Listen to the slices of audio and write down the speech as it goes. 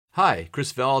Hi,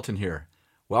 Chris Valentin here.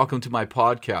 Welcome to my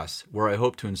podcast, where I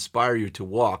hope to inspire you to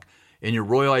walk in your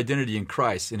royal identity in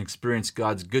Christ and experience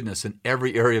God's goodness in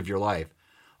every area of your life.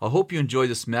 I hope you enjoy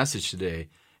this message today,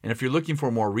 and if you're looking for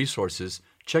more resources,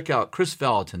 check out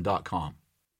chrisvalentin.com.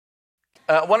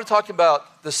 I want to talk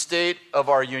about the state of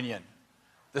our union,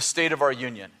 the state of our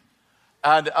union.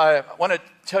 And I want to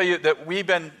tell you that we've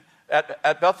been,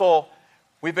 at Bethel,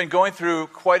 we've been going through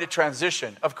quite a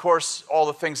transition. Of course, all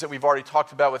the things that we've already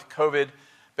talked about with COVID,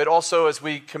 but also as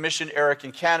we commissioned Eric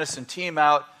and Candace and team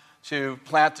out to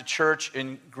plant a church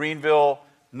in Greenville,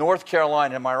 North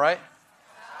Carolina. Am I right?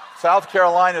 South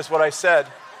Carolina is what I said.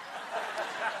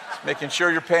 Just making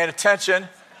sure you're paying attention.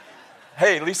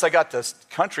 Hey, at least I got this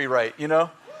country right, you know?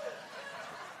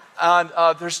 And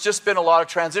there's just been a lot of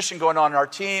transition going on in our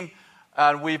team.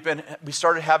 And we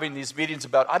started having these meetings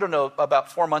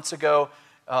about 4 months ago.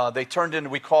 They turned into,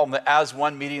 we call them the As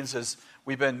One meetings, as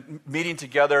we've been meeting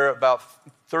together, about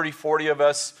 30, 40 of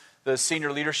us, the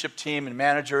senior leadership team and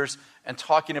managers, and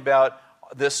talking about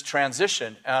this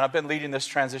transition. And I've been leading this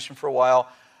transition for a while.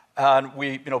 And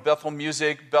we, Bethel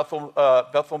Music,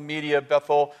 Bethel Media,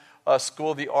 Bethel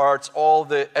School of the Arts, all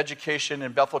the education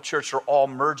and Bethel Church are all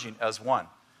merging as one.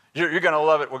 You're going to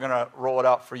love it. We're going to roll it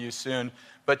out for you soon.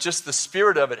 But just the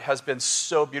spirit of it has been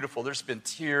so beautiful. There's been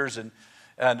tears and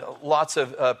lots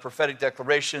of prophetic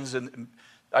declarations. And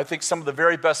I think some of the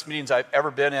very best meetings I've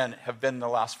ever been in have been in the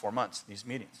last 4 months, these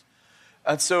meetings.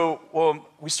 And so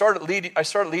I started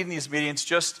leading these meetings,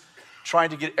 just trying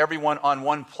to get everyone on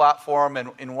one platform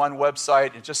and in one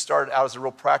website. It just started out as a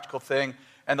real practical thing.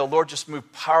 And the Lord just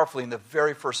moved powerfully in the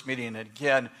very first meeting. And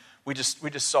again, we just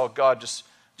saw God just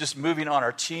moving on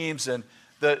our teams. And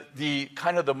the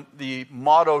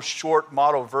short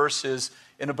motto verse is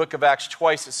in the book of Acts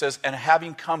twice. It says, "And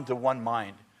having come to one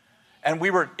mind." And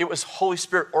it was Holy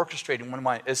Spirit orchestrating one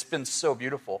mind. It's been so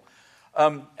beautiful.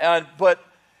 But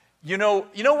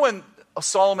when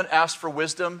Solomon asked for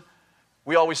wisdom,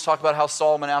 we always talk about how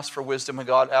Solomon asked for wisdom and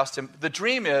God asked him. The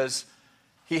dream is,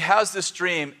 he has this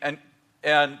dream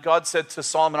and God said to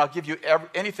Solomon, "I'll give you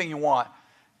anything you want."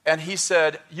 And he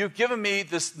said, "You've given me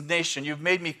this nation. You've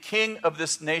made me king of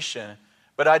this nation,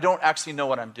 but I don't actually know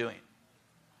what I'm doing."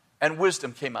 And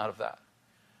wisdom came out of that.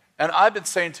 And I've been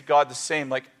saying to God the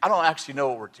same, I don't actually know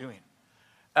what we're doing.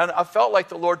 And I felt like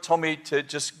the Lord told me to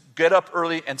just get up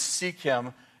early and seek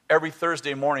him every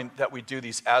Thursday morning that we do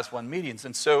these As One meetings.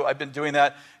 And so I've been doing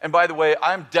that. And by the way,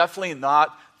 I'm definitely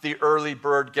not the early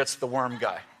bird gets the worm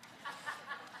guy.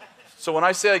 So when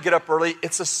I say I get up early,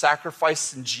 it's a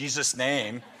sacrifice in Jesus'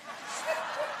 name.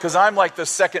 Because I'm like the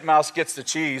second mouse gets the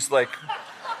cheese.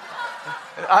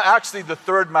 Actually, the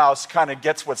third mouse kind of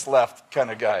gets what's left kind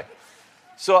of guy.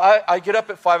 So I get up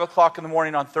at 5 o'clock in the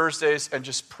morning on Thursdays and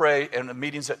just pray, and the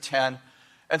meeting's at 10.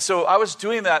 And so I was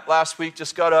doing that last week,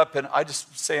 just got up, and I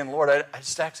just saying, "Lord, I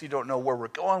just actually don't know where we're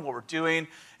going, what we're doing."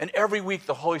 And every week,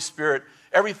 the Holy Spirit,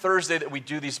 every Thursday that we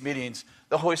do these meetings,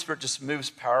 the Holy Spirit just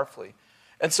moves powerfully.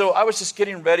 And so I was just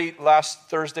getting ready last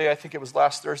Thursday. I think it was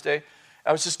last Thursday.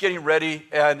 I was just getting ready,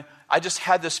 and I just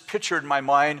had this picture in my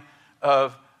mind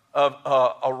of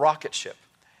a rocket ship.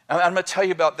 And I'm going to tell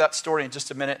you about that story in just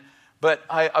a minute. But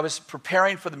I was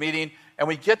preparing for the meeting, and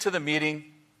we get to the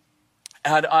meeting,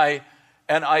 and I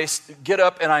get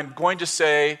up, and I'm going to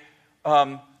say,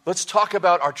 let's talk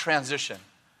about our transition.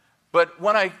 But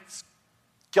when I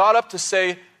got up to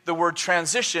say the word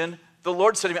transition, the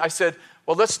Lord said to me, I said,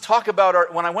 "Well, let's talk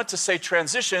about when I went to say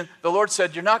transition, the Lord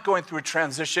said, you're not going through a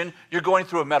transition, you're going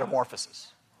through a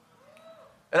metamorphosis."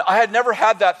 And I had never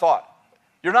had that thought.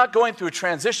 You're not going through a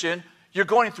transition, you're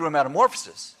going through a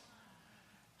metamorphosis.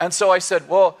 And so I said,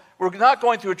 well, we're not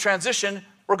going through a transition,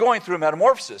 we're going through a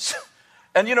metamorphosis.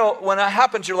 And when that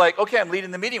happens, you're like, okay, I'm leading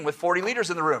the meeting with 40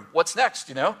 leaders in the room. What's next,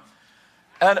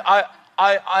 And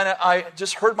I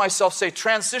just heard myself say,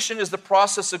 transition is the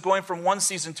process of going from one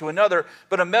season to another,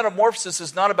 but a metamorphosis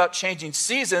is not about changing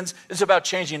seasons, it's about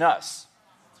changing us.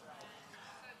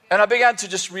 And I began to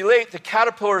just relate, the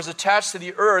caterpillar is attached to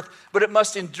the earth, but it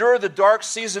must endure the dark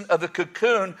season of the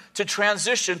cocoon to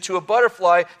transition to a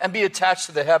butterfly and be attached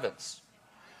to the heavens.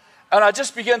 And I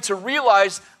just began to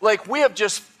realize, we're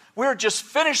just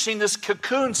finishing this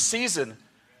cocoon season.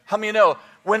 How many know?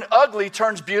 When ugly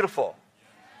turns beautiful.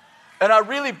 And I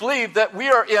really believe that we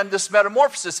are in this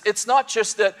metamorphosis. It's not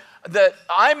just that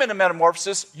I'm in a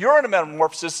metamorphosis, you're in a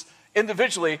metamorphosis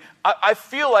individually. I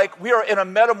feel like we are in a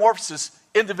metamorphosis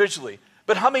individually.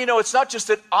 But how many know it's not just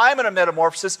that I'm in a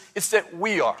metamorphosis, it's that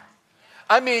we are.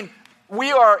 I mean,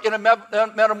 we are in a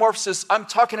metamorphosis. I'm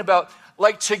talking about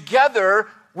together,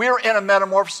 we're in a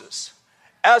metamorphosis.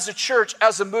 As a church,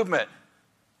 as a movement.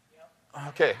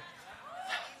 Okay.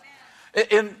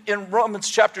 In Romans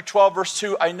chapter 12, verse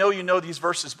 2, I know you know these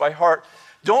verses by heart.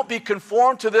 Don't be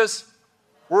conformed to this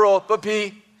world, but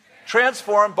be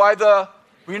transformed by the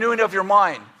renewing of your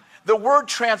mind. The word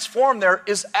transform there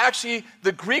is actually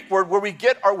the Greek word where we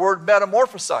get our word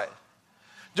metamorphosized.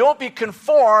 Don't be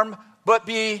conformed, but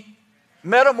be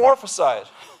metamorphosized.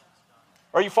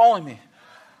 Are you following me?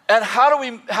 And how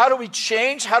do we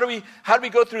change? How do we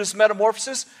go through this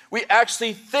metamorphosis? We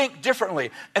actually think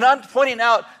differently. And I'm pointing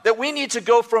out that we need to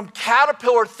go from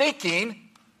caterpillar thinking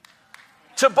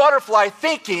to butterfly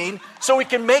thinking so we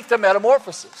can make the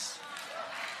metamorphosis.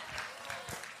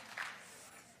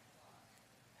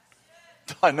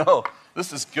 I know,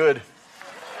 this is good.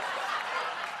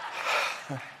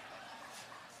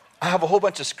 I have a whole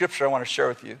bunch of scripture I want to share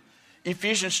with you.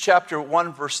 Ephesians chapter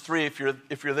 1, verse 3, if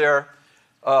you're there,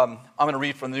 I'm going to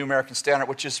read from the New American Standard,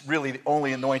 which is really the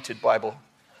only anointed Bible.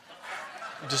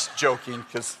 I'm just joking,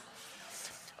 because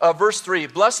verse 3,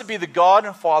 blessed be the God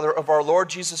and Father of our Lord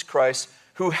Jesus Christ,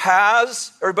 who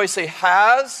has, everybody say,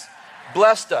 has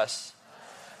blessed us.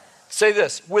 Say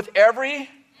this, with every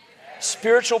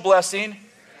spiritual blessing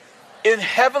in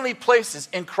heavenly places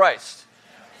in Christ.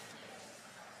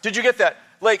 Did you get that?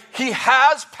 Like, he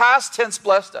has past tense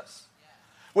blessed us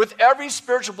with every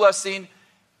spiritual blessing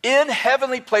in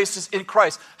heavenly places in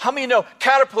Christ. How many know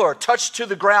caterpillar attached to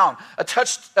the ground,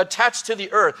 attached to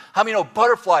the earth? How many know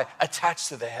butterfly attached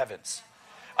to the heavens?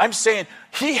 I'm saying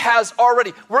he has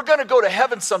already. We're going to go to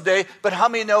heaven someday, but how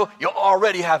many know you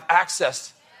already have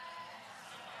access?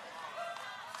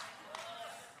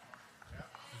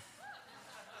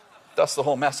 That's the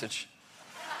whole message.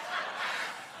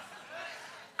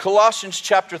 Colossians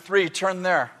chapter 3, turn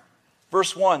there.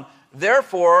 Verse 1,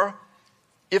 therefore,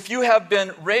 if you have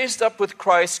been raised up with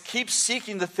Christ, keep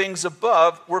seeking the things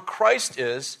above where Christ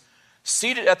is,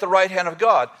 seated at the right hand of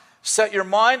God. Set your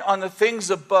mind on the things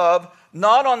above,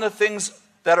 not on the things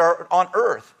that are on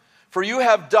earth. For you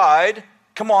have died.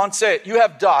 Come on, say it. You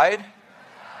have died.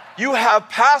 You have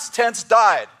past tense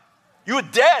died. You are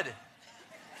dead.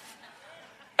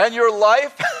 And your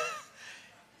life,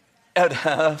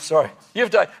 you have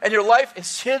died. And your life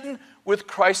is hidden with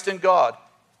Christ in God.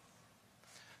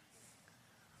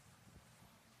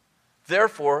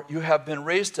 Therefore, you have been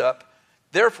raised up.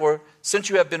 Therefore, since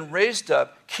you have been raised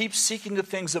up, keep seeking the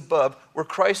things above where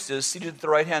Christ is, seated at the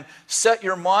right hand. Set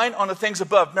your mind on the things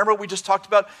above. Remember what we just talked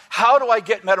about? How do I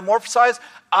get metamorphosized?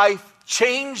 I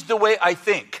change the way I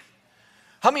think.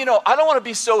 How many know, I don't want to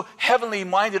be so heavenly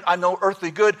minded, I'm no earthly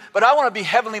good, but I want to be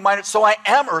heavenly minded so I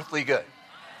am earthly good.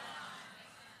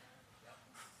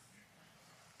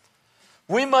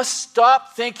 We must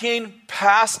stop thinking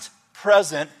past,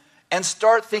 present, and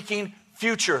start thinking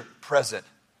future, present.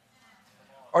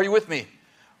 Are you with me?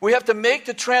 We have to make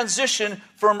the transition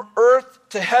from earth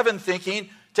to heaven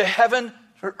thinking to heaven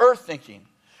to earth thinking.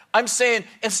 I'm saying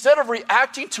instead of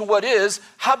reacting to what is,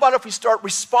 how about if we start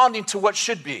responding to what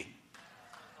should be?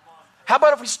 How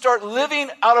about if we start living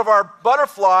out of our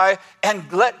butterfly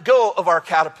and let go of our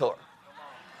caterpillar?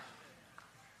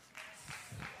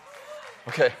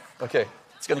 Okay,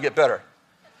 it's going to get better.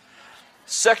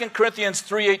 2 Corinthians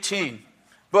 3:18,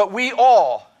 but we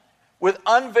all, with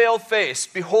unveiled face,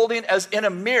 beholding as in a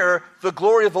mirror the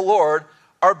glory of the Lord,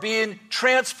 are being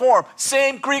transformed.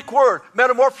 Same Greek word,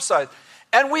 metamorphosized.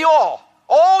 And we all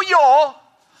y'all,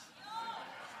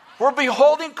 we're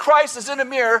beholding Christ as in a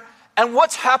mirror. And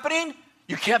what's happening?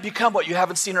 You can't become what you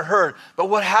haven't seen or heard. But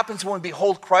what happens when we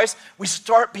behold Christ? We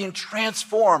start being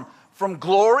transformed from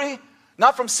glory,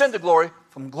 not from sin to glory,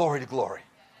 from glory to glory.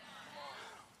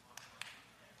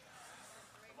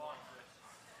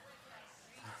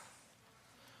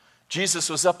 Jesus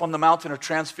was up on the mountain of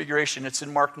transfiguration. It's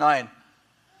in Mark 9.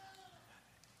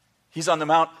 He's on the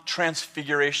Mount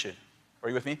Transfiguration. Are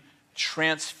you with me?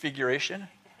 Transfiguration.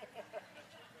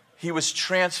 He was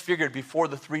transfigured before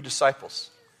the 3 disciples.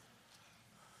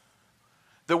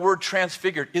 The word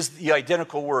transfigured is the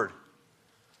identical word.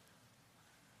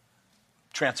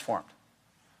 Transformed.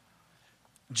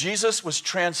 Jesus was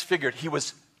transfigured. He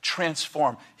was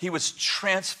transformed. He was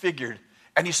transfigured.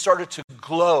 And he started to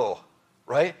glow,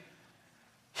 right?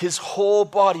 His whole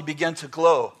body began to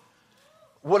glow.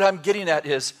 What I'm getting at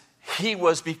is he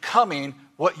was becoming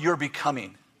what you're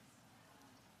becoming.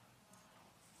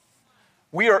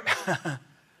 We are,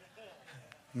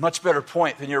 much better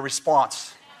point than your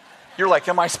response. You're like,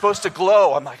 am I supposed to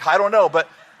glow? I'm like, I don't know, but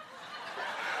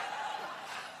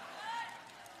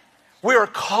we are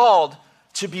called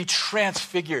to be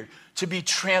transfigured, to be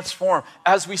transformed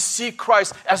as we see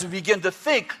Christ, as we begin to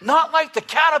think, not like the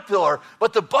caterpillar,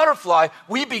 but the butterfly,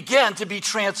 we begin to be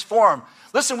transformed.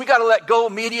 Listen, we got to let go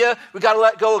of media. We got to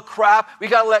let go of crap. We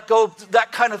got to let go of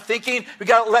that kind of thinking. We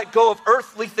got to let go of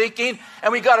earthly thinking.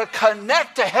 And we got to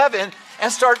connect to heaven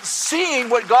and start seeing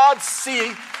what God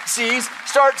sees.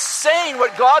 Start saying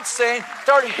what God's saying.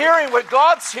 Start hearing what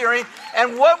God's hearing.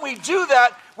 And when we do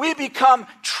that, we become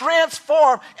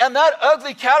transformed. And that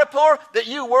ugly caterpillar that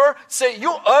you were, say,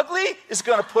 you ugly, is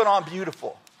going to put on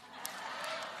beautiful.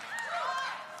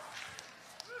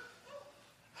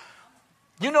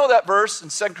 You know that verse in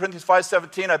 2 Corinthians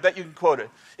 5:17. I bet you can quote it.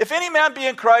 If any man be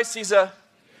in Christ, he's a...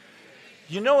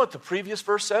 You know what the previous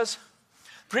verse says?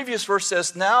 The previous verse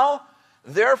says,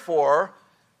 therefore,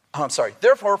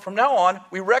 from now on,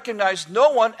 we recognize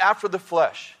no one after the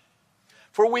flesh.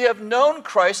 For we have known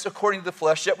Christ according to the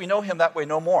flesh, yet we know him that way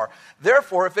no more.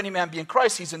 Therefore, if any man be in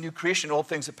Christ, he's a new creation. Old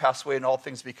things have passed away and all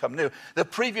things become new. The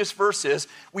previous verse is,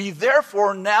 we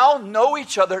therefore now know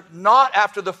each other not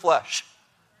after the flesh.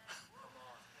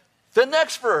 The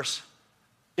next verse,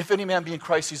 if any man be in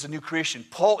Christ, he's a new creation.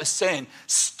 Paul is saying,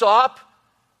 stop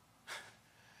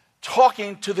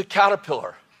talking to the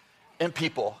caterpillar in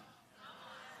people.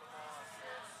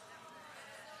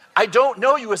 I don't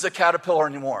know you as a caterpillar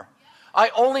anymore. I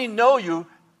only know you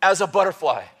as a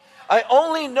butterfly. I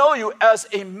only know you as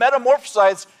a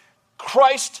metamorphosized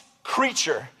Christ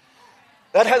creature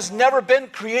that has never been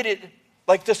created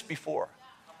like this before.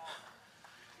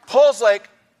 Paul's like,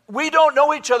 we don't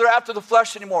know each other after the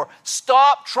flesh anymore.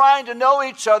 Stop trying to know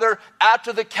each other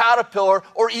after the caterpillar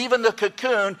or even the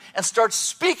cocoon and start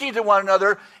speaking to one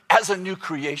another as a new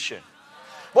creation.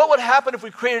 What would happen if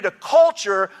we created a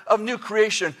culture of new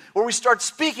creation where we start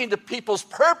speaking to people's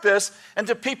purpose and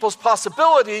to people's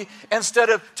possibility instead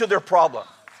of to their problem?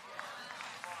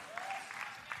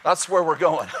 That's where we're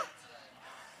going.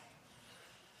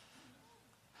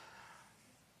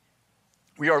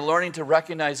 We are learning to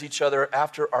recognize each other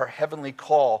after our heavenly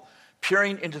call,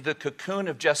 peering into the cocoon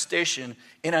of gestation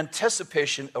in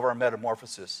anticipation of our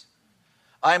metamorphosis.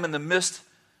 I am in the midst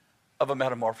of a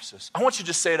metamorphosis. I want you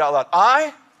to say it out loud.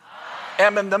 I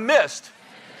am in the midst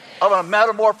of a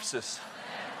metamorphosis.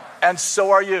 And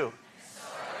so are you.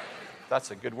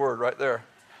 That's a good word right there.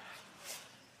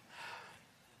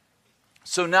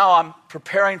 So now I'm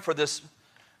preparing for this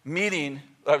meeting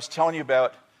that I was telling you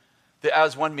about. The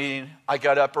As One meeting. I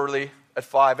got up early at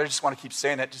 5. I just want to keep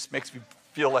saying it. It just makes me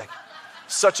feel like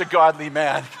such a godly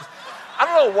man. I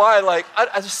don't know why,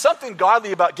 there's something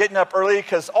godly about getting up early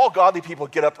because all godly people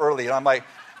get up early. And I'm like,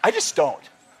 I just don't.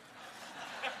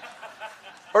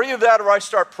 Or either that or I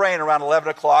start praying around 11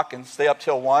 o'clock and stay up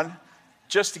till 1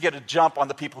 just to get a jump on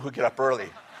the people who get up early.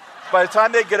 By the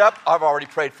time they get up, I've already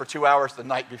prayed for 2 hours the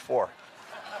night before.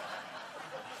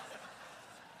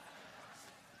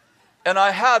 And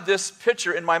I had this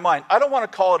picture in my mind. I don't want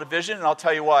to call it a vision, and I'll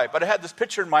tell you why. But I had this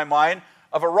picture in my mind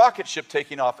of a rocket ship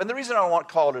taking off. And the reason I don't want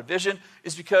to call it a vision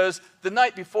is because the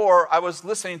night before, I was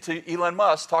listening to Elon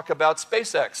Musk talk about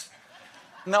SpaceX.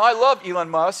 Now, I love Elon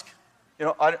Musk. You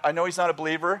know, I know he's not a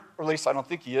believer, or at least I don't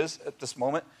think he is at this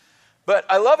moment. But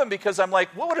I love him because I'm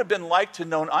like, what would it have been like to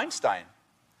know Einstein?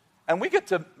 And we get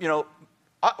to,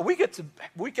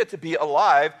 we get to be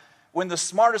alive when the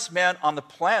smartest man on the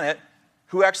planet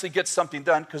who actually gets something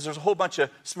done, because there's a whole bunch of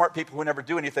smart people who never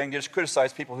do anything, they just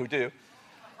criticize people who do,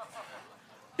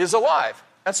 is alive.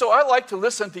 And so I like to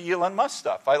listen to Elon Musk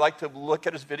stuff. I like to look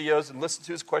at his videos and listen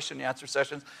to his question and answer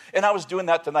sessions. And I was doing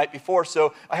that the night before,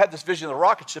 so I had this vision of the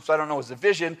rocket ships. I don't know if it was a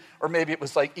vision, or maybe it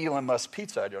was like Elon Musk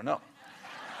pizza, I don't know.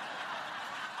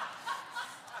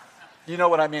 You know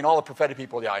what I mean? All the prophetic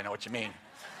people, yeah, I know what you mean.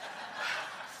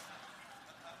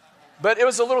 But it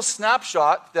was a little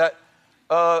snapshot that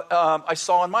I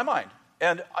saw in my mind.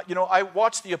 And, I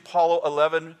watched the Apollo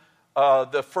 11,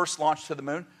 the first launch to the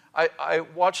moon. I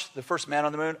watched the first man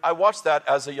on the moon. I watched that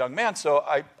as a young man, so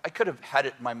I could have had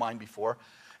it in my mind before.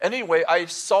 And anyway, I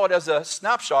saw it as a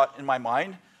snapshot in my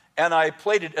mind, and I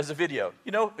played it as a video.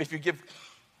 You know, if you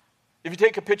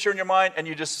take a picture in your mind and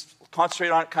you just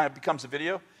concentrate on it, it kind of becomes a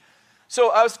video.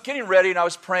 So I was getting ready, and I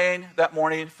was praying that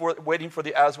morning, waiting for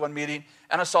the As One meeting,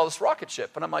 and I saw this rocket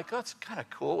ship. And I'm like, oh, that's kind of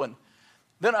cool. And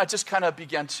then I just kind of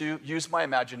began to use my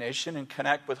imagination and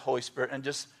connect with Holy Spirit and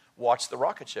just watch the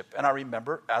rocket ship. And I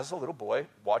remember as a little boy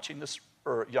watching this,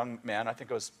 or young man, I think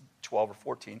I was 12 or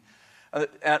 14,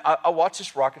 and I watched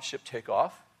this rocket ship take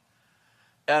off.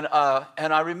 And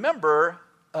I remember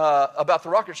about the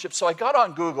rocket ship. So I got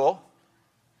on Google,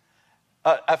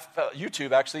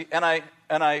 YouTube actually, and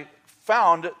I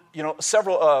found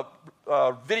several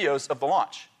videos of the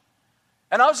launch.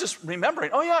 And I was just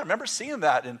remembering, oh yeah, I remember seeing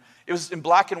that. And it was in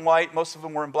black and white. Most of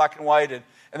them were in black and white. And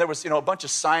there was, a bunch of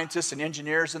scientists and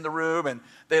engineers in the room. And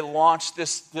they launched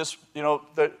this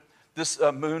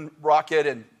moon rocket.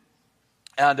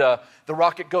 And the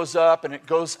rocket goes up and it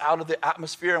goes out of the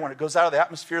atmosphere. And when it goes out of the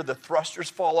atmosphere, the thrusters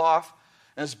fall off.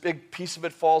 And this big piece of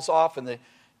it falls off and it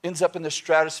ends up in the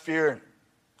stratosphere. And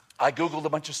I Googled a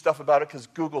bunch of stuff about it because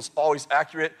Google's always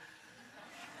accurate.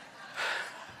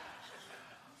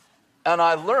 And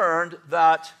I learned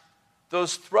that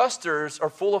those thrusters are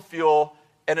full of fuel,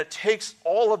 and it takes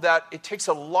all of that, it takes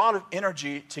a lot of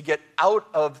energy to get out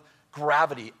of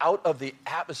gravity, out of the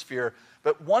atmosphere.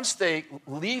 But once they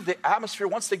leave the atmosphere,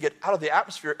 once they get out of the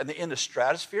atmosphere and they're in the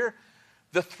stratosphere,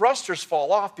 the thrusters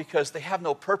fall off because they have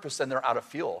no purpose and they're out of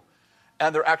fuel.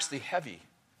 And they're actually heavy.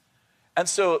 And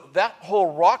so that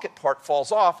whole rocket part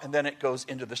falls off, and then it goes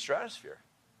into the stratosphere.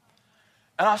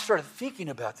 And I started thinking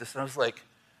about this, and I was like,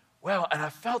 wow, and I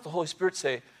felt the Holy Spirit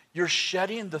say, you're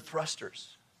shedding the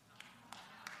thrusters.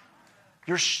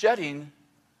 You're shedding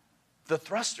the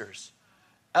thrusters.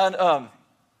 And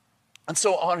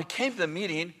so when I came to the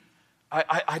meeting,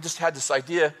 I just had this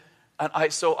idea, and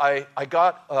I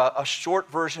got a short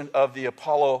version of the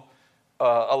Apollo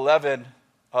 11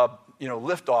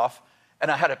 liftoff,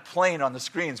 and I had it playing on the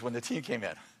screens when the team came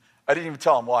in. I didn't even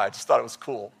tell them why. I just thought it was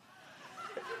cool.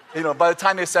 By the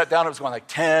time they sat down, it was going like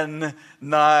 10,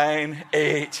 9,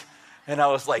 8. And I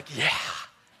was like, yeah.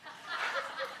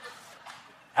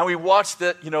 And we watched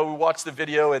the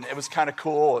video, and it was kind of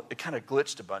cool. It kind of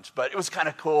glitched a bunch, but it was kind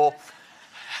of cool.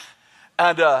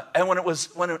 And when it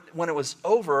was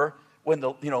over, when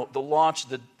the launch,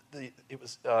 the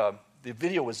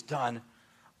video was done,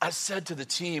 I said to the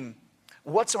team,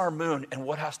 what's our moon and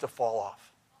what has to fall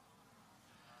off?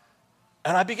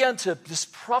 And I began to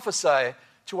just prophesy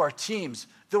to our teams,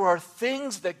 there are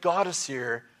things that got us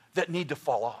here that need to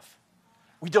fall off.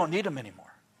 We don't need them anymore.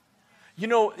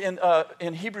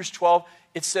 In Hebrews 12,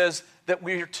 it says that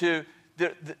we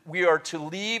are to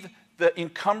leave the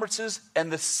encumbrances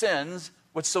and the sins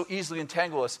which so easily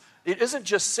entangle us. It isn't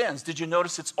just sins. Did you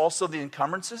notice it's also the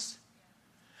encumbrances?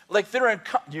 Like are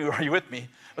you with me?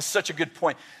 That's such a good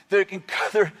point. There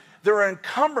are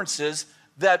encumbrances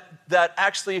that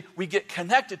actually we get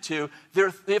connected to.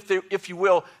 If you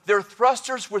will, they're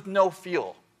thrusters with no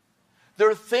fuel.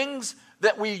 They're things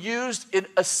that we used in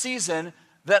a season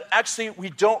that actually we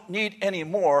don't need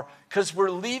anymore because we're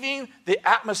leaving the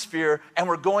atmosphere and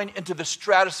we're going into the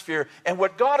stratosphere. And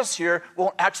what got us here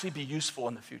won't actually be useful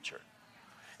in the future.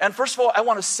 And first of all, I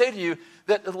want to say to you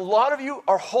that a lot of you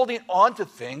are holding on to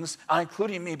things,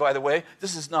 including me, by the way.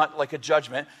 This is not like a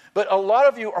judgment. But a lot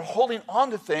of you are holding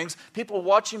on to things. People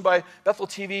watching by Bethel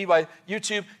TV, by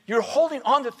YouTube, you're holding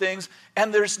on to things,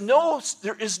 and there is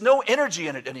no energy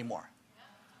in it anymore.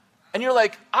 And you're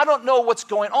like, I don't know what's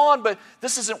going on, but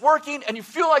this isn't working, and you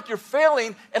feel like you're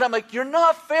failing. And I'm like, you're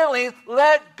not failing.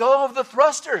 Let go of the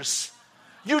thrusters.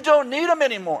 You don't need them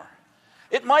anymore.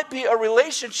 It might be a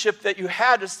relationship that you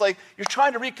had. It's like you're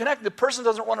trying to reconnect. The person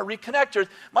doesn't want to reconnect. Or it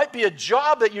might be a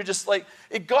job that you're just like,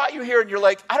 it got you here and you're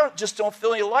like, I don't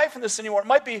feel any life in this anymore. It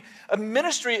might be a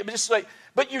ministry.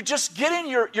 But you're just getting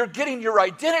your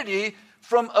identity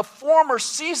from a former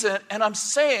season. And I'm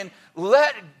saying,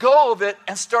 let go of it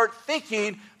and start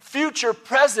thinking future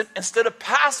present instead of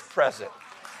past present.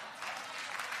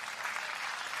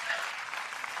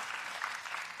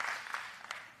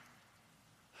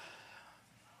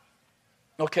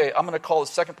 Okay, I'm going to call the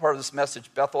second part of this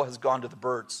message, Bethel has gone to the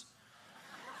birds.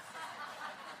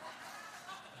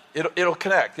 It'll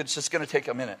connect. It's just going to take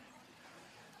a minute.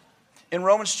 In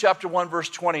Romans chapter 1, verse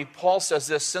 20, Paul says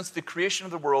this, since the creation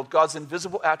of the world, God's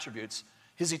invisible attributes,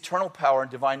 his eternal power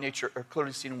and divine nature are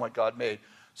clearly seen in what God made,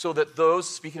 so that those,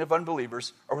 speaking of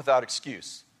unbelievers, are without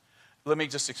excuse. Let me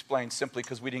just explain simply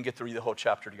because we didn't get to read the whole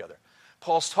chapter together.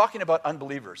 Paul's talking about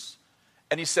unbelievers,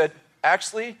 and he said,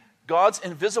 actually, God's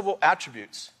invisible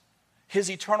attributes, his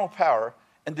eternal power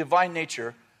and divine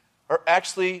nature are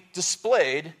actually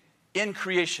displayed in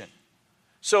creation.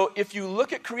 So if you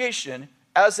look at creation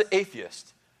as an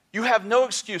atheist, you have no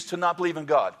excuse to not believe in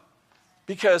God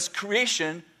because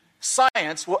creation,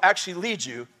 science will actually lead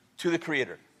you to the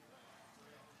Creator.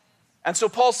 And so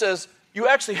Paul says, you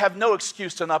actually have no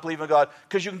excuse to not believe in God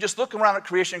because you can just look around at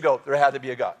creation and go, there had to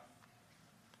be a God.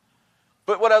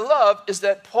 But what I love is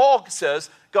that Paul says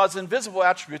God's invisible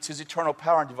attributes, his eternal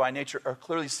power and divine nature are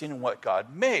clearly seen in what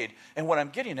God made. And what I'm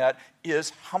getting at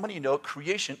is how many know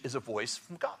creation is a voice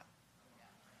from God?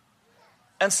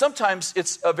 And sometimes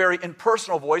it's a very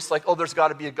impersonal voice, like, oh, there's got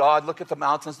to be a God. Look at the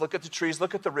mountains, look at the trees,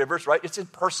 look at the rivers, right? It's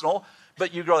impersonal,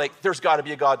 but you go like, there's got to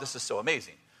be a God. This is so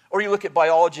amazing. Or you look at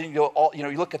biology and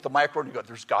you look at the microbe and you go,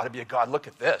 there's got to be a God, look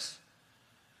at this.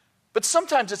 But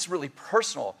sometimes it's really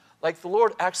personal. Like the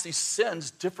Lord actually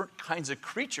sends different kinds of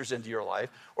creatures into your life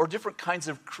or different kinds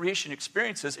of creation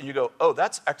experiences, and you go, oh,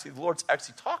 that's actually, the Lord's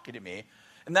actually talking to me.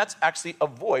 And that's actually a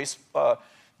voice.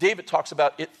 David talks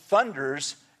about it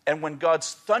thunders, and when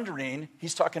God's thundering,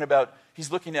 he's looking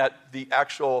at the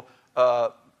actual,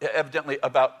 evidently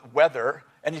about weather,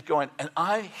 and he's going, and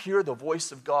I hear the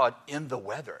voice of God in the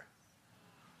weather.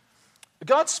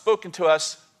 God's spoken to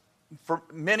us for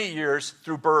many years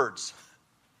through birds.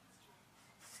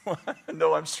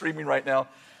 No, I'm streaming right now. I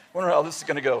wonder how this is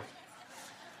going to go.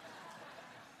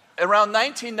 Around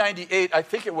 1998, I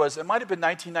think it might have been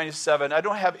 1997. I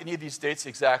don't have any of these dates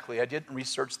exactly. I didn't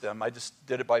research them. I just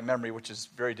did it by memory, which is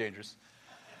very dangerous.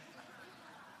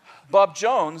 Bob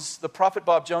Jones, the prophet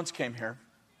Bob Jones, came here,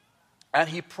 and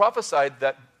he prophesied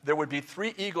that there would be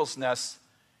 3 eagles' nests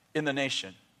in the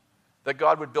nation, that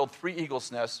God would build 3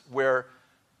 eagles' nests where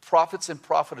prophets and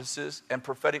prophetesses and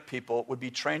prophetic people would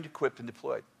be trained, equipped, and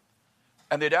deployed.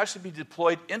 And they'd actually be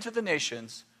deployed into the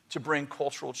nations to bring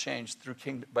cultural change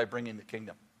by bringing the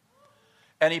kingdom.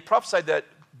 And he prophesied that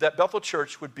Bethel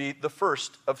Church would be the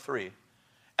first of 3,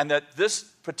 and that this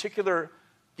particular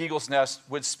eagle's nest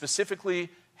would specifically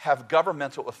have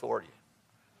governmental authority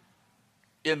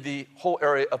in the whole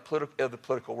area of the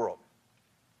political world.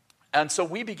 And so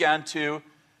we began to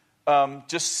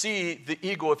just see the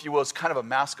eagle, if you will, as kind of a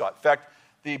mascot. In fact,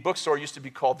 the bookstore used to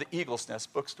be called the Eagle's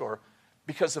Nest Bookstore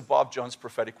because of Bob Jones'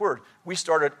 prophetic word. We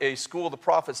started a School of the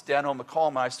Prophets. Daniel McCallum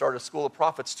and I started a School of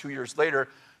Prophets 2 years later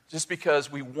just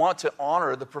because we want to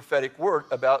honor the prophetic word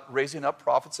about raising up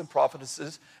prophets and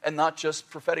prophetesses, and not just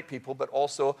prophetic people, but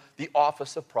also the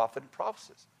office of prophet and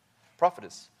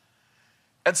prophetess.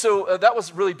 And so that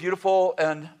was really beautiful,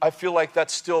 and I feel like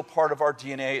that's still part of our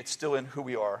DNA. It's still in who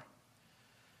we are.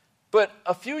 But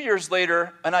a few years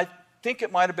later, and I think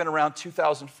it might have been around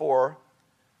 2004,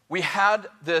 we had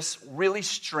this really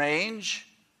strange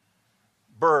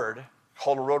bird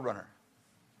called a roadrunner.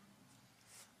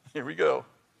 Here we go.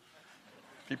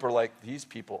 People are like, these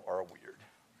people are weird.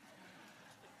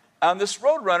 And this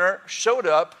roadrunner showed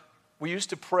up. We used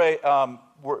to pray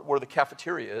where the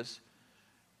cafeteria is,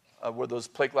 where those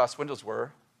plate glass windows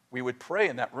were. We would pray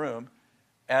in that room,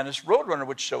 and this roadrunner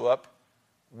would show up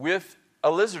with a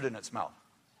lizard in its mouth.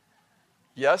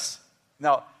 Yes?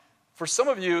 Now, for some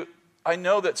of you, I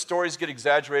know that stories get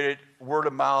exaggerated, word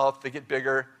of mouth, they get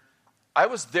bigger. I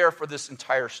was there for this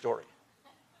entire story.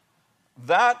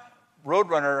 That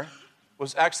roadrunner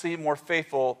was actually more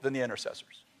faithful than the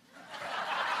intercessors.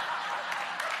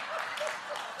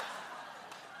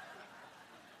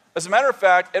 As a matter of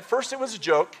fact, at first it was a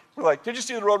joke. We're like, did you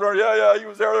see the roadrunner? Yeah, he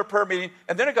was there at a prayer meeting.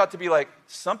 And then it got to be like,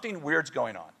 something weird's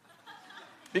going on.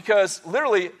 Because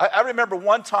literally, I remember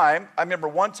one time,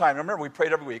 we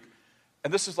prayed every week,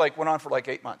 and this went on for like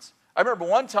 8 months. I remember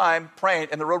one time praying,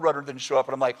 and the roadrunner didn't show up,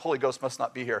 and I'm like, Holy Ghost must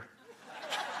not be here.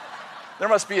 There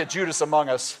must be a Judas among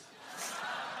us.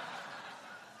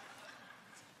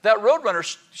 That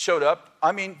roadrunner showed up,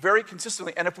 very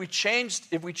consistently, and if we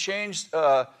changed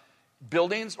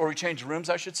buildings, or we changed rooms,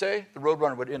 I should say, the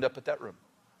roadrunner would end up at that room.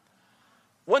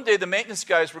 One day, the maintenance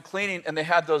guys were cleaning, and they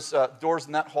had those doors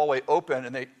in that hallway open,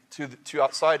 and to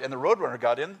outside, and the roadrunner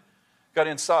got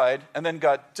inside, and then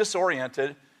got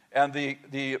disoriented, and the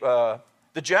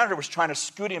janitor was trying to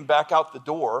scoot him back out the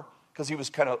door because he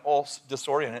was kind of all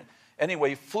disoriented. Anyway,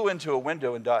 he flew into a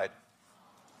window and died.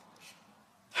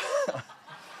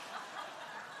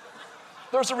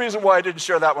 There's a reason why I didn't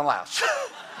share that one last.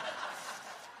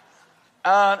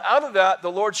 And out of that,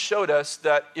 the Lord showed us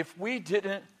that if we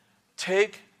didn't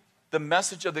take the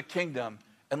message of the kingdom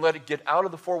and let it get out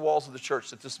of the 4 walls of the church,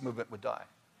 that this movement would die.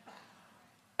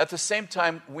 At the same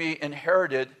time, we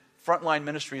inherited Frontline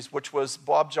Ministries, which was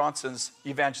Bob Johnson's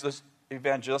evangelistic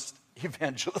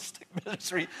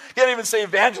ministry. Can't even say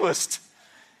evangelist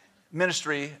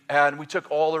ministry. And we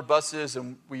took all their buses,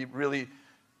 and we really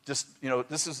just,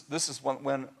 this is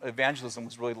when evangelism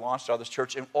was really launched out of this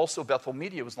church. And also Bethel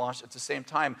Media was launched at the same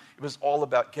time. It was all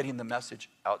about getting the message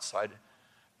outside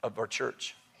of our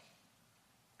church.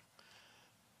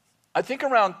 I think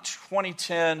around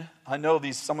 2010, I know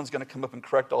someone's going to come up and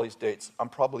correct all these dates. I'm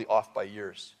probably off by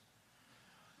years.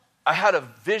 I had a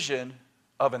vision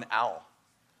of an owl.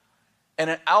 And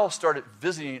an owl started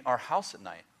visiting our house at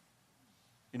night.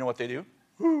 You know what they do?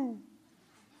 Woo! In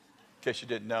case you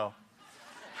didn't know.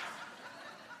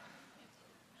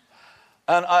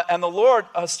 And the Lord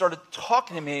started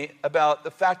talking to me about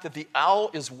the fact that the owl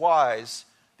is wise,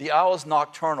 the owl is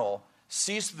nocturnal,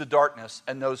 sees through the darkness,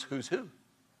 and knows who's who.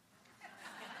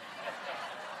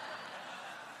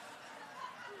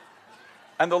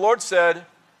 And the Lord said,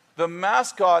 the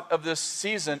mascot of this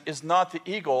season is not the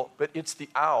eagle, but it's the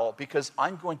owl, because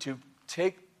I'm going to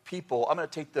take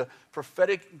the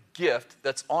prophetic gift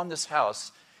that's on this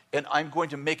house, and I'm going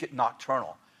to make it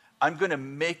nocturnal. I'm going to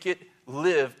make it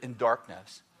live in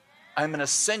darkness. I'm going to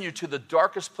send you to the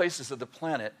darkest places of the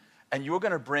planet, and you're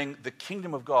going to bring the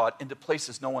kingdom of God into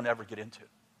places no one ever get into.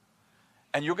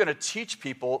 And you're going to teach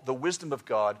people the wisdom of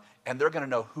God, and they're going to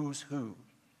know who's who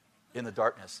in the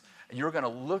darkness. And you're going to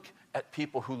look at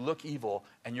people who look evil,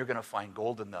 and you're going to find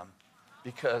gold in them,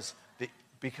 because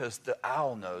the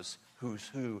owl knows who's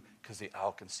who, because the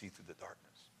owl can see through the darkness.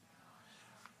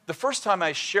 The first time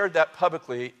I shared that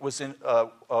publicly was in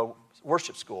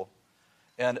worship school.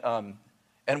 And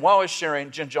while I was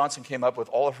sharing, Jen Johnson came up with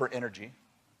all of her energy.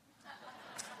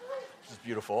 Which is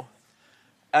beautiful.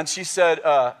 And she said,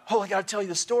 I got to tell you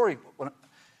the story.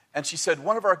 And she said,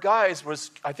 one of our guys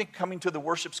was, I think, coming to the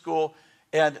worship school,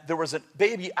 and there was a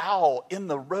baby owl in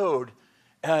the road.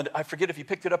 And I forget if he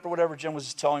picked it up or whatever Jen was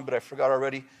just telling, but I forgot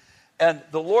already. And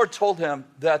the Lord told him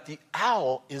that the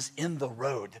owl is in the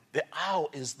road. The owl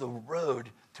is the road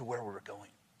to where we're going.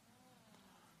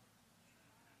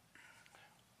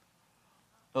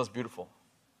 That was beautiful.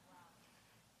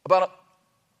 About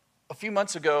a few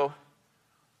months ago,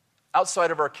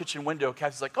 outside of our kitchen window,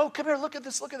 Kathy's like, oh, come here, look at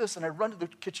this. And I run to the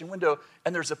kitchen window,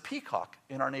 and there's a peacock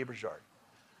in our neighbor's yard.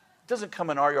 It doesn't come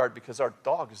in our yard because our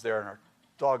dog is there, and our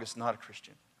dog is not a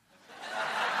Christian.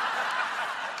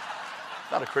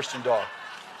 Not a Christian dog.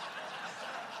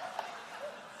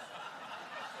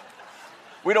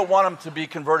 We don't want him to be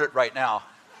converted right now.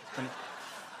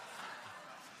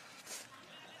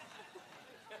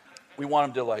 We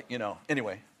want him to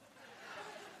anyway.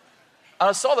 And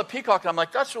I saw the peacock, and I'm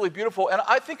like, that's really beautiful. And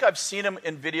I think I've seen him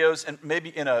in videos and maybe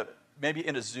in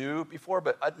a zoo before,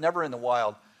 but never in the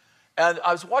wild. And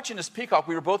I was watching this peacock.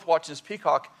 We were both watching this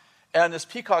peacock, and this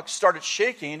peacock started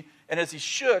shaking, and as he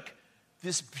shook,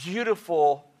 this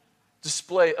beautiful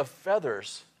display of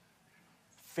feathers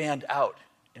fanned out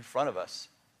in front of us,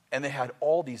 and they had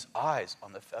all these eyes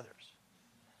on the feathers.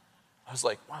 I was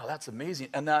like, wow, that's amazing.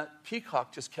 And that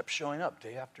peacock just kept showing up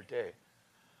day after day.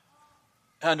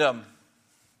 And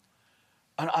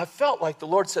I felt like the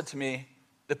Lord said to me,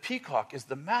 the peacock is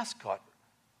the mascot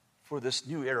for this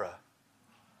new era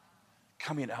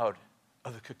coming out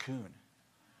of the cocoon.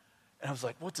 And I was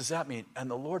like, what does that mean? And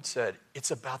the Lord said,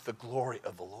 it's about the glory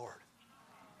of the Lord.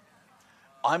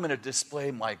 I'm going to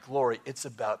display my glory. It's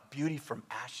about beauty from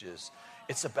ashes.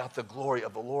 It's about the glory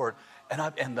of the Lord. And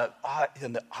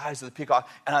the eyes of the peacock.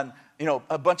 And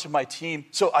a bunch of my team.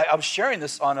 So I was sharing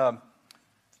this on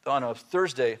a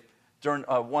Thursday during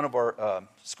one of our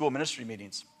school ministry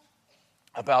meetings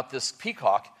about this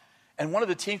peacock. And one of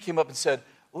the team came up and said,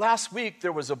 last week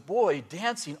there was a boy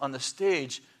dancing on the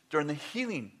stage during the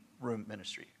healing room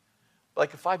ministry,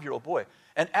 like a 5-year-old boy.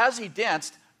 And as he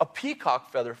danced, a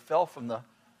peacock feather fell from the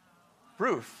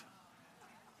roof.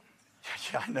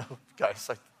 Yeah, I know, guys.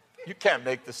 You can't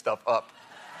make this stuff up.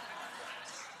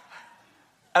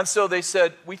 And so they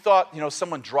said, we thought,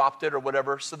 someone dropped it or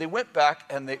whatever. So they went back,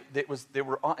 and it was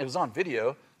on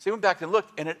video. So they went back and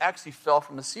looked, and it actually fell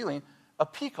from the ceiling, a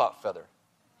peacock feather.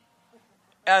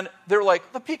 And they're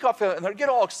like, the peacock feather, and they get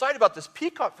all excited about this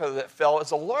peacock feather that fell.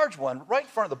 It's a large one right in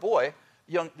front of the boy,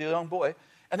 the young boy.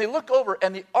 And they look over,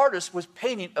 and the artist was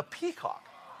painting a peacock.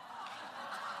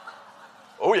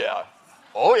 Oh, yeah.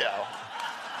 Oh, yeah.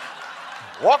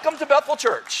 Welcome to Bethel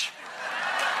Church.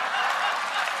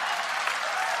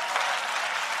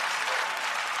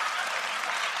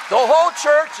 The whole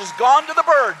church has gone to the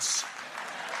birds.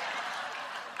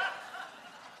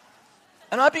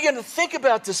 And I began to think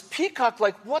about this peacock,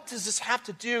 like, what does this have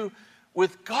to do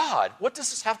with God? What does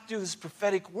this have to do with this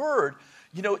prophetic word?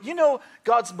 You know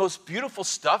God's most beautiful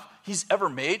stuff he's ever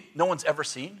made, no one's ever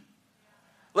seen?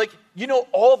 Like,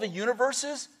 all the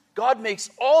universes? God makes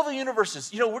all the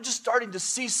universes. We're just starting to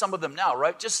see some of them now,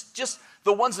 right? Just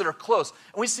the ones that are close.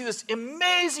 And we see this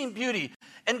amazing beauty.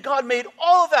 And God made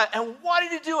all of that. And why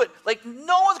did he do it? Like,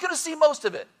 no one's going to see most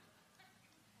of it.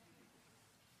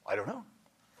 I don't know.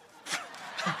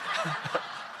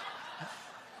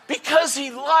 Because he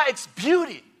likes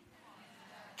beauty.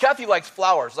 Kathy likes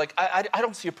flowers. Like, I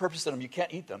don't see a purpose in them. You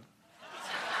can't eat them.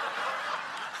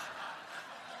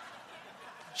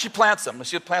 She plants them.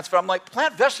 I'm like,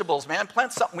 plant vegetables, man.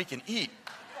 Plant something we can eat.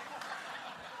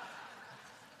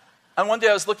 And one day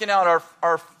I was looking out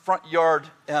our front yard,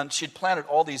 and she'd planted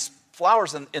all these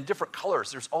flowers in different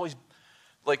colors. There's always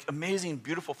like amazing,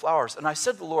 beautiful flowers. And I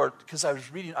said to the Lord, because I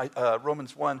was reading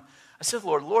Romans 1, I said to the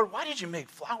Lord, why did you make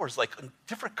flowers like in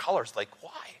different colors? Like,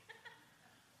 why?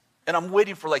 And I'm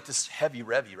waiting for like this heavy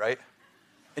revy, right?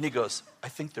 And he goes, I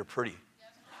think they're pretty.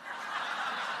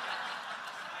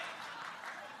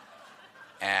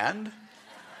 And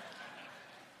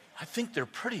I think they're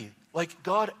pretty. Like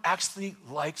God actually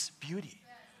likes beauty.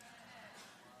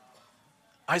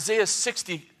 Isaiah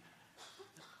 60,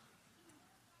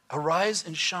 arise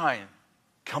and shine.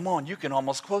 Come on, you can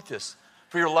almost quote this.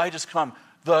 For your light has come.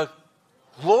 The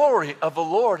glory of the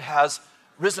Lord has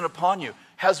risen upon you,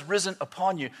 has risen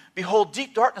upon you. Behold,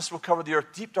 deep darkness will cover the earth,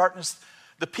 deep darkness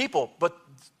the people, but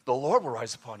the Lord will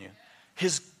rise upon you.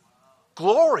 His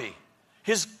glory,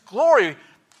 His glory,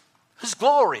 His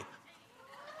glory.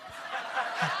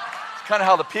 It's kind of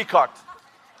how the peacock.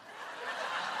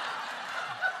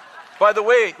 By the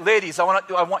way, ladies, I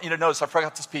want you to notice, I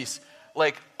forgot this piece.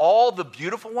 Like all the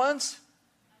beautiful ones,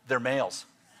 they're males.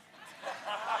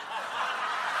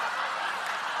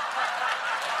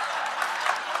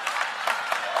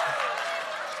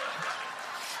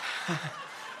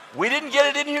 We didn't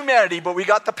get it in humanity, but we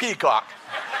got the peacock.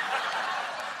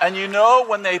 And you know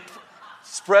when they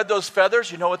spread those feathers,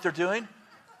 you know what they're doing?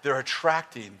 They're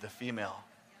attracting the female.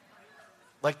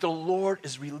 Like the Lord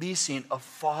is releasing a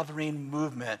fathering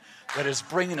movement that is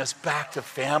bringing us back to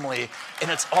family, and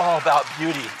it's all about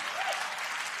beauty.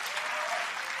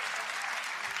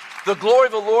 The glory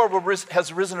of the Lord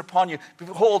has risen upon you.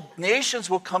 Behold,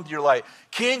 nations will come to your light.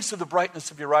 Kings to the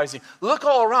brightness of your rising. Look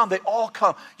all around, they all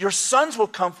come. Your sons will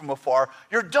come from afar.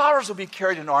 Your daughters will be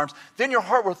carried in arms. Then your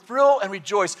heart will thrill and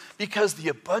rejoice because the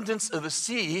abundance of the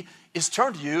sea is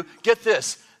turned to you. Get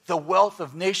this, the wealth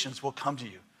of nations will come to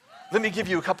you. Let me give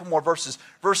you a couple more verses.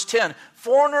 Verse 10,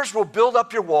 foreigners will build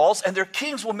up your walls and their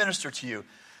kings will minister to you.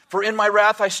 For in my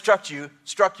wrath I struck you,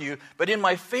 but in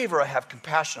my favor I have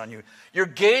compassion on you. Your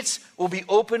gates will be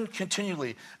open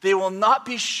continually. They will not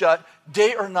be shut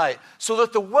day or night, so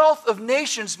that the wealth of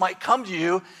nations might come to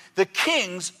you. The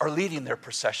kings are leading their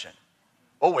procession.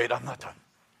 Oh, wait, I'm not done.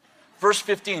 Verse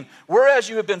 15, whereas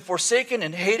you have been forsaken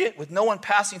and hated with no one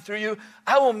passing through you,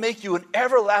 I will make you an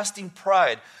everlasting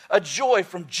pride, a joy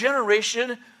from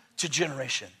generation to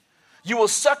generation. You will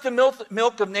suck the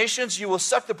milk of nations. You will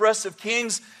suck the breasts of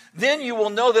kings. Then you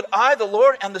will know that I, the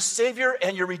Lord, am the Savior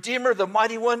and your Redeemer, the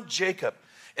Mighty One, Jacob.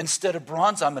 Instead of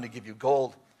bronze, I'm going to give you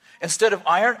gold. Instead of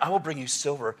iron, I will bring you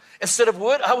silver. Instead of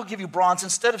wood, I will give you bronze.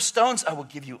 Instead of stones, I will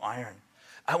give you iron.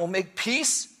 I will make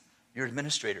peace your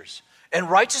administrators, and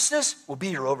righteousness will be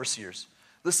your overseers.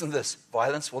 Listen to this.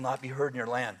 Violence will not be heard in your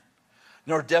land,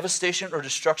 nor devastation or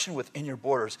destruction within your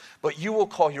borders. But you will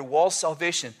call your walls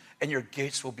salvation, and your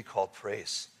gates will be called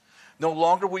praise. No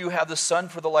longer will you have the sun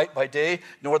for the light by day,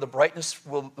 nor the brightness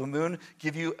will the moon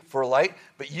give you for a light,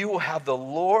 but you will have the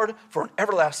Lord for an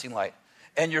everlasting light,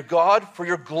 and your God for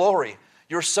your glory.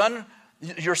 Your sun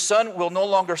will no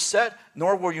longer set,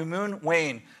 nor will your moon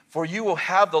wane, for you will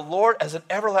have the Lord as an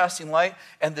everlasting light,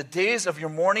 and the days of your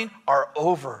mourning are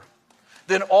over.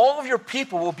 Then all of your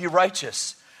people will be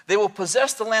righteous. They will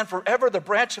possess the land forever, the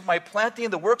branch of my planting,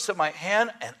 the works of my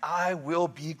hand, and I will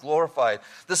be glorified.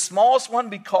 The smallest one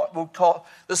will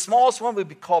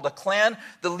be called a clan,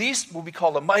 the least will be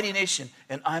called a mighty nation,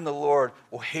 and I, the Lord,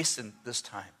 will hasten this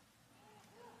time.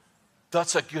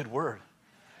 That's a good word.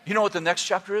 You know what the next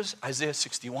chapter is? Isaiah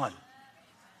 61.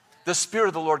 The Spirit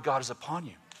of the Lord God is upon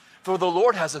you, for the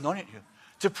Lord has anointed you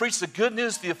to preach the good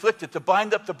news to the afflicted, to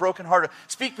bind up the brokenhearted,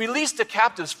 speak release to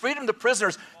captives, freedom to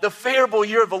prisoners, the favorable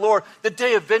year of the Lord, the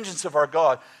day of vengeance of our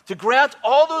God, to grant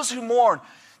all those who mourn,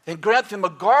 and grant them a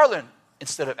garland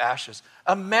instead of ashes,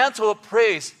 a mantle of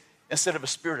praise instead of a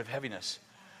spirit of heaviness.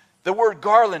 The word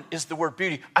garland is the word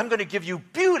beauty. I'm going to give you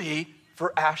beauty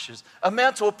for ashes, a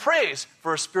mantle of praise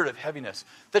for a spirit of heaviness,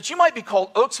 that you might be called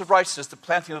oaks of righteousness, the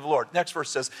planting of the Lord. Next verse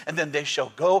says, and then they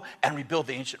shall go and rebuild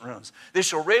the ancient ruins. They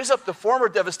shall raise up the former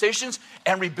devastations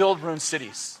and rebuild ruined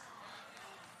cities.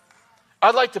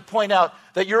 I'd like to point out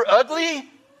that your ugly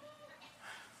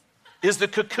is the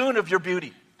cocoon of your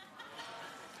beauty.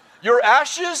 Your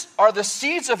ashes are the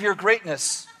seeds of your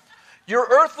greatness. Your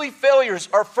earthly failures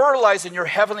are fertilizing your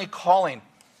heavenly calling.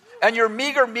 And your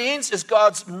meager means is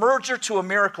God's merger to a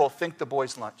miracle. Think the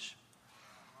boys' lunch.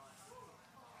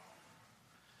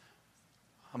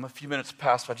 I'm a few minutes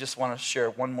past, but I just want to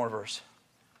share one more verse.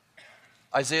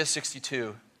 Isaiah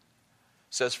 62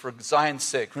 says, for Zion's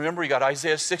sake. Remember, you got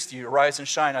Isaiah 60, arise and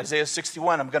shine. Isaiah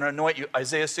 61, I'm going to anoint you.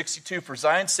 Isaiah 62, for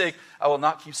Zion's sake, I will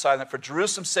not keep silent. For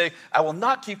Jerusalem's sake, I will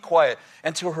not keep quiet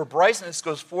until her brightness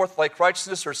goes forth like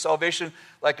righteousness, her salvation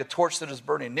like a torch that is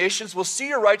burning. Nations will see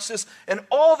your righteousness, and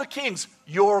all the kings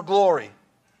your glory.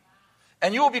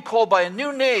 And you will be called by a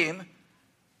new name,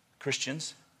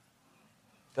 Christians,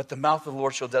 that the mouth of the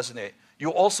Lord shall designate.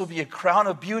 You'll also be a crown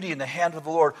of beauty in the hand of the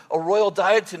Lord, a royal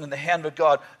diadem in the hand of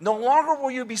God. No longer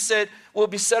will it be said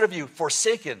of you,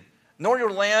 forsaken, nor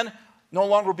your land no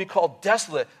longer will be called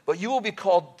desolate, but you will be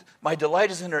called, my delight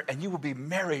is in her, and you will be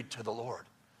married to the Lord.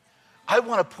 I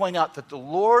want to point out that the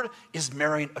Lord is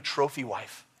marrying a trophy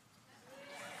wife.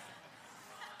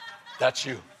 That's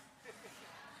you.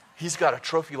 He's got a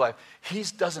trophy wife. He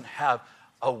doesn't have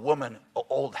a woman, an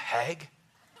old hag.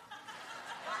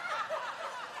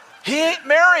 He ain't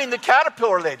marrying the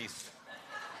caterpillar ladies.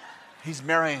 He's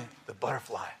marrying the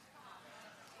butterfly.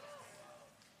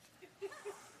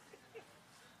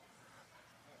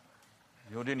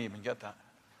 You didn't even get that.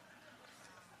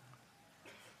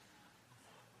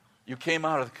 You came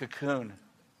out of the cocoon.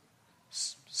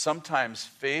 Sometimes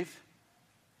faith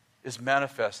is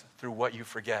manifest through what you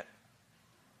forget.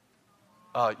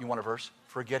 You want a verse?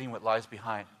 Forgetting what lies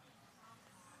behind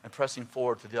and pressing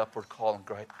forward to the upward call in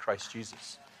Christ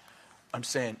Jesus. I'm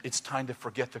saying it's time to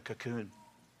forget the cocoon.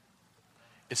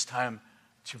 It's time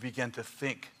to begin to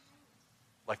think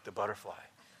like the butterfly.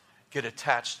 Get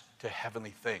attached to heavenly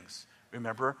things.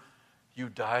 Remember, you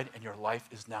died and your life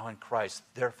is now in Christ.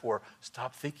 Therefore,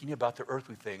 stop thinking about the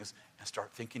earthly things and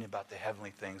start thinking about the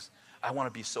heavenly things. I want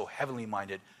to be so heavenly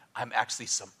minded, I'm actually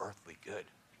some earthly good.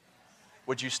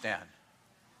 Would you stand?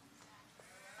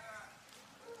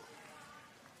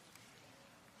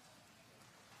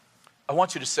 I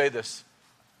want you to say this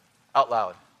out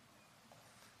loud.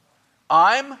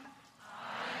 I'm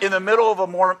in the middle of a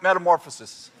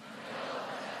metamorphosis.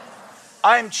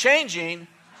 I'm changing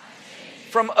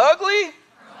from ugly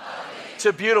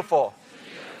to beautiful.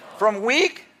 From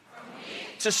weak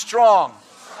to strong.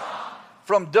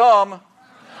 From dumb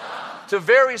to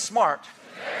very smart.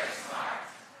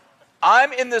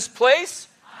 I'm in this place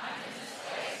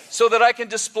so that I can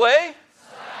display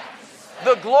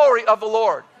the glory of the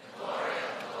Lord.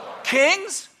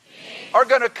 Kings are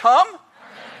going to come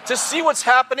to see what's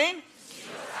happening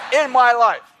in my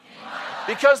life.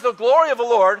 Because the glory of the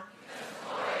Lord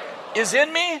is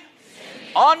in me,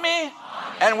 on me,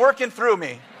 and working through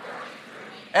me.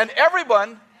 And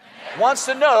everyone wants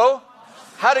to know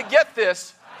how to get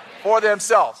this for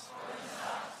themselves.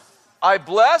 I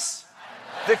bless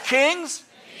the kings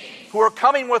who are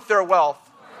coming with their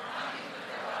wealth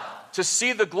to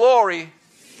see the glory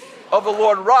of the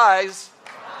Lord rise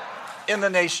in the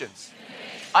nations.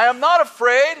 I am not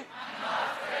afraid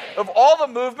of all the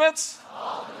movements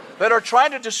that are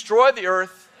trying to destroy the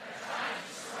earth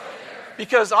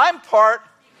because I'm part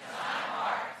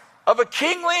of a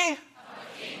kingly,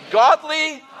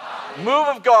 godly move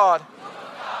of God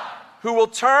who will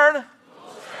turn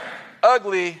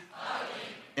ugly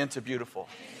into beautiful.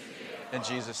 In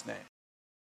Jesus' name.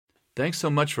 Thanks so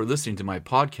much for listening to my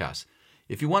podcast.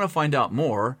 If you want to find out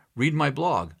more, read my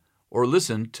blog or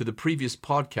listen to the previous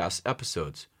podcast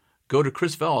episodes. Go to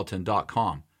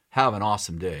chrisvallotton.com. Have an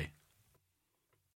awesome day.